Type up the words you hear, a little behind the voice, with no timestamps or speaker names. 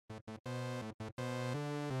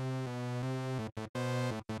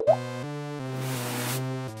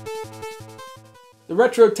The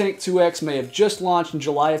RetroTINK 2X may have just launched in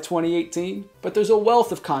July of 2018, but there's a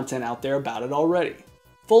wealth of content out there about it already.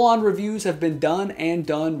 Full-on reviews have been done and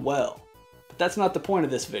done well. But that's not the point of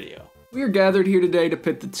this video. We are gathered here today to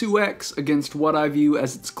pit the 2X against what I view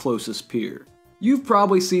as its closest peer. You've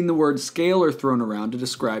probably seen the word scaler thrown around to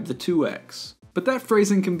describe the 2X, but that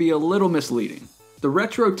phrasing can be a little misleading. The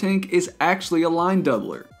RetroTINK is actually a line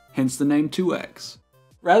doubler, hence the name 2X.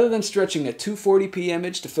 Rather than stretching a 240p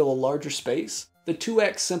image to fill a larger space, the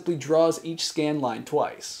 2X simply draws each scan line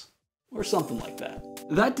twice. Or something like that.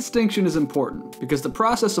 That distinction is important because the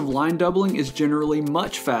process of line doubling is generally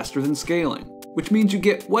much faster than scaling, which means you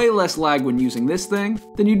get way less lag when using this thing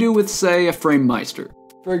than you do with, say, a Framemeister.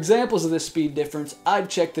 For examples of this speed difference, I'd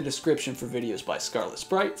check the description for videos by Scarlet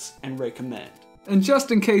Sprites and recommend. And just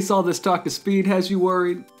in case all this talk of speed has you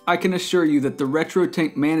worried, I can assure you that the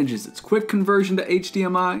RetroTINK manages its quick conversion to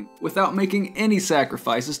HDMI without making any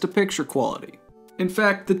sacrifices to picture quality. In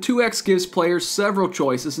fact, the 2X gives players several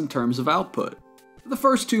choices in terms of output. The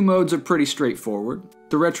first two modes are pretty straightforward.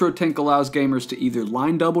 The RetroTINK allows gamers to either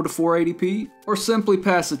line double to 480p, or simply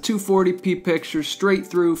pass a 240p picture straight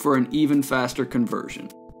through for an even faster conversion.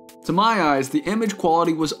 To my eyes, the image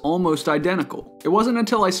quality was almost identical. It wasn't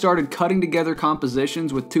until I started cutting together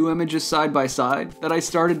compositions with two images side by side that I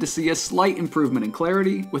started to see a slight improvement in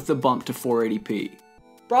clarity with the bump to 480p.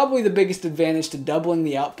 Probably the biggest advantage to doubling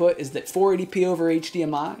the output is that 480p over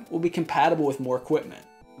HDMI will be compatible with more equipment.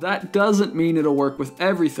 That doesn't mean it'll work with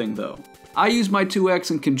everything though. I use my 2X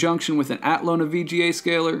in conjunction with an Atlona VGA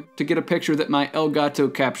scaler to get a picture that my Elgato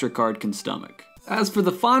capture card can stomach. As for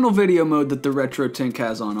the final video mode that the RetroTINK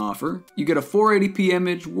has on offer, you get a 480p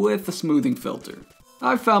image with a smoothing filter.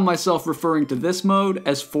 I've found myself referring to this mode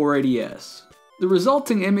as 480s. The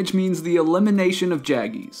resulting image means the elimination of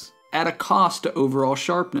jaggies, at a cost to overall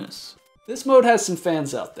sharpness. This mode has some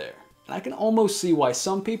fans out there, and I can almost see why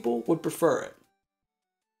some people would prefer it.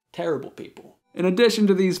 Terrible people. In addition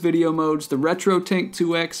to these video modes, the RetroTINK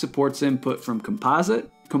 2X supports input from Composite,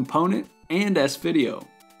 Component, and S-Video.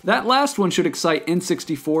 That last one should excite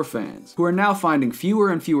N64 fans, who are now finding fewer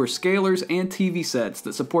and fewer scalers and TV sets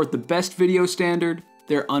that support the best video standard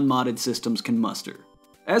their unmodded systems can muster.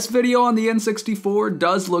 S-Video on the N64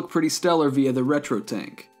 does look pretty stellar via the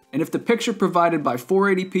RetroTINK. And if the picture provided by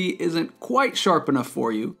 480p isn't quite sharp enough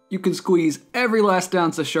for you, you can squeeze every last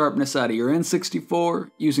ounce of sharpness out of your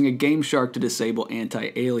N64 using a Game Shark to disable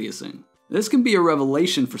anti-aliasing. This can be a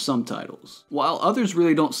revelation for some titles, while others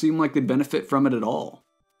really don't seem like they benefit from it at all.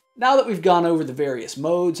 Now that we've gone over the various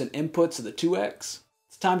modes and inputs of the 2X,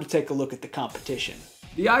 it's time to take a look at the competition.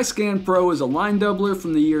 The iScan Pro is a line doubler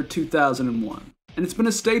from the year 2001. And it's been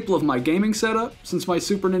a staple of my gaming setup since my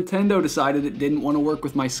Super Nintendo decided it didn't want to work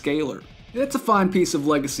with my scaler. It's a fine piece of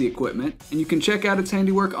legacy equipment, and you can check out its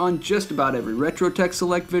handiwork on just about every RetroTech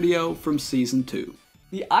Select video from Season 2.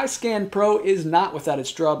 The iScan Pro is not without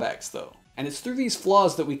its drawbacks though, and it's through these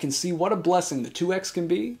flaws that we can see what a blessing the 2X can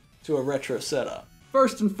be to a retro setup.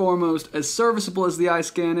 First and foremost, as serviceable as the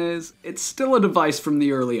iScan is, it's still a device from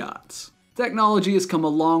the early aughts. Technology has come a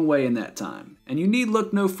long way in that time, and you need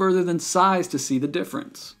look no further than size to see the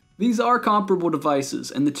difference. These are comparable devices,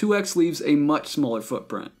 and the 2X leaves a much smaller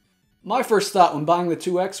footprint. My first thought when buying the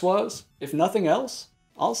 2X was, if nothing else,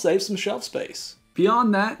 I'll save some shelf space.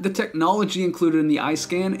 Beyond that, the technology included in the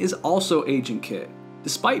iScan is also aging kit.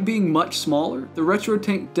 Despite being much smaller, the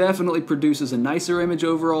RetroTINK definitely produces a nicer image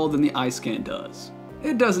overall than the iScan does.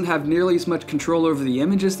 It doesn't have nearly as much control over the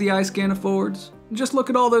image as the iScan affords. Just look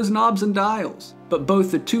at all those knobs and dials. But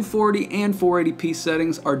both the 240 and 480p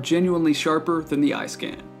settings are genuinely sharper than the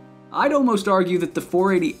iScan. I'd almost argue that the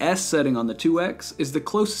 480s setting on the 2X is the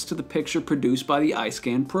closest to the picture produced by the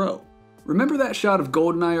iScan Pro. Remember that shot of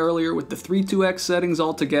GoldenEye earlier with the 3 2X settings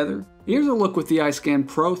all together? Here's a look with the iScan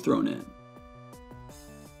Pro thrown in.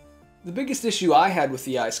 The biggest issue I had with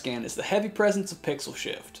the iScan is the heavy presence of pixel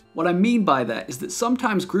shift. What I mean by that is that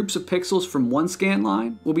sometimes groups of pixels from one scan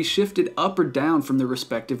line will be shifted up or down from their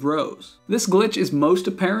respective rows. This glitch is most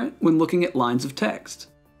apparent when looking at lines of text.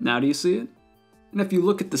 Now do you see it? And if you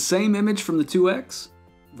look at the same image from the 2X,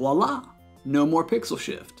 voila, no more pixel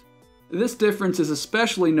shift. This difference is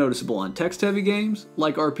especially noticeable on text-heavy games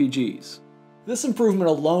like RPGs. This improvement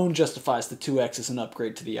alone justifies the 2X as an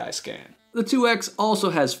upgrade to the iScan. The 2X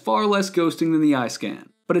also has far less ghosting than the iScan,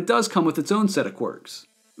 but it does come with its own set of quirks.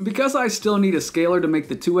 Because I still need a scaler to make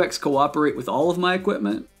the 2X cooperate with all of my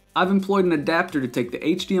equipment, I've employed an adapter to take the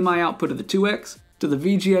HDMI output of the 2X to the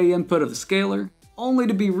VGA input of the scaler, only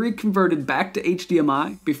to be reconverted back to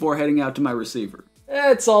HDMI before heading out to my receiver.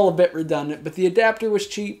 It's all a bit redundant, but the adapter was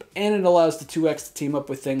cheap and it allows the 2X to team up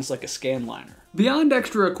with things like a scanliner. Beyond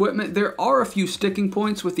extra equipment, there are a few sticking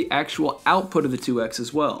points with the actual output of the 2X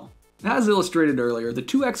as well. As illustrated earlier, the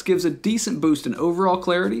 2X gives a decent boost in overall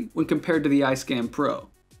clarity when compared to the iScan Pro.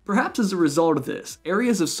 Perhaps as a result of this,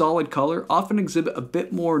 areas of solid color often exhibit a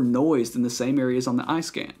bit more noise than the same areas on the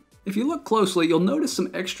iScan. If you look closely, you'll notice some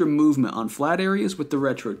extra movement on flat areas with the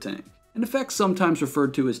RetroTINK, an effect sometimes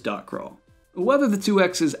referred to as dot crawl. Whether the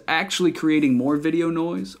 2X is actually creating more video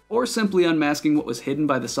noise, or simply unmasking what was hidden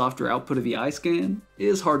by the softer output of the iScan,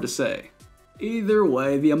 is hard to say. Either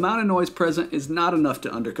way, the amount of noise present is not enough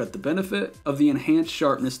to undercut the benefit of the enhanced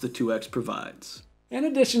sharpness the 2X provides. In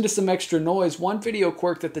addition to some extra noise, one video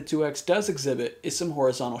quirk that the 2X does exhibit is some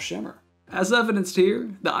horizontal shimmer. As evidenced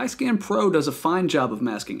here, the iScan Pro does a fine job of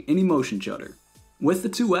masking any motion judder. With the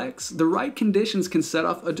 2X, the right conditions can set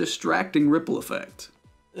off a distracting ripple effect.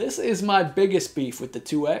 This is my biggest beef with the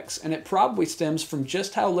 2X, and it probably stems from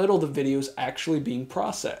just how little the video is actually being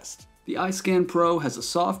processed. The iScan Pro has a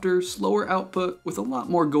softer, slower output with a lot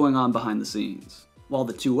more going on behind the scenes, while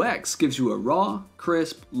the 2X gives you a raw,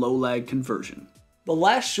 crisp, low-lag conversion. The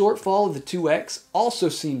last shortfall of the 2X also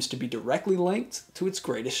seems to be directly linked to its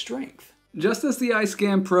greatest strength. Just as the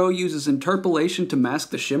iScan Pro uses interpolation to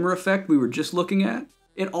mask the shimmer effect we were just looking at,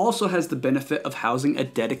 it also has the benefit of housing a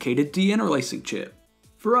dedicated deinterlacing chip.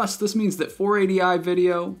 For us, this means that 480i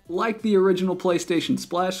video, like the original PlayStation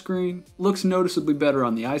splash screen, looks noticeably better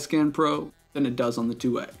on the iScan Pro than it does on the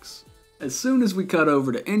 2X. As soon as we cut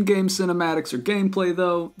over to in-game cinematics or gameplay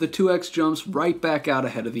though, the 2X jumps right back out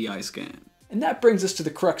ahead of the iScan. And that brings us to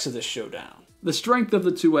the crux of this showdown. The strength of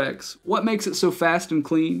the 2X, what makes it so fast and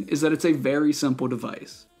clean, is that it's a very simple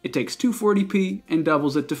device. It takes 240p and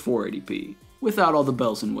doubles it to 480p, without all the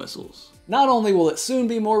bells and whistles. Not only will it soon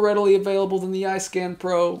be more readily available than the iScan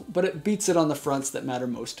Pro, but it beats it on the fronts that matter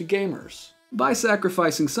most to gamers. By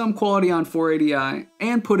sacrificing some quality on 480i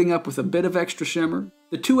and putting up with a bit of extra shimmer,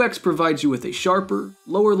 the 2X provides you with a sharper,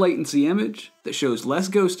 lower latency image that shows less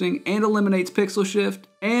ghosting and eliminates pixel shift,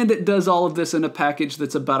 and it does all of this in a package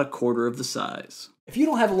that's about a quarter of the size. If you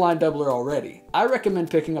don't have a line doubler already, I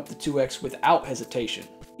recommend picking up the 2X without hesitation.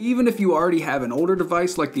 Even if you already have an older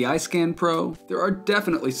device like the iScan Pro, there are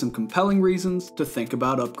definitely some compelling reasons to think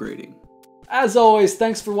about upgrading. As always,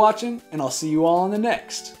 thanks for watching, and I'll see you all on the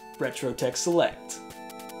next RetroTech Select.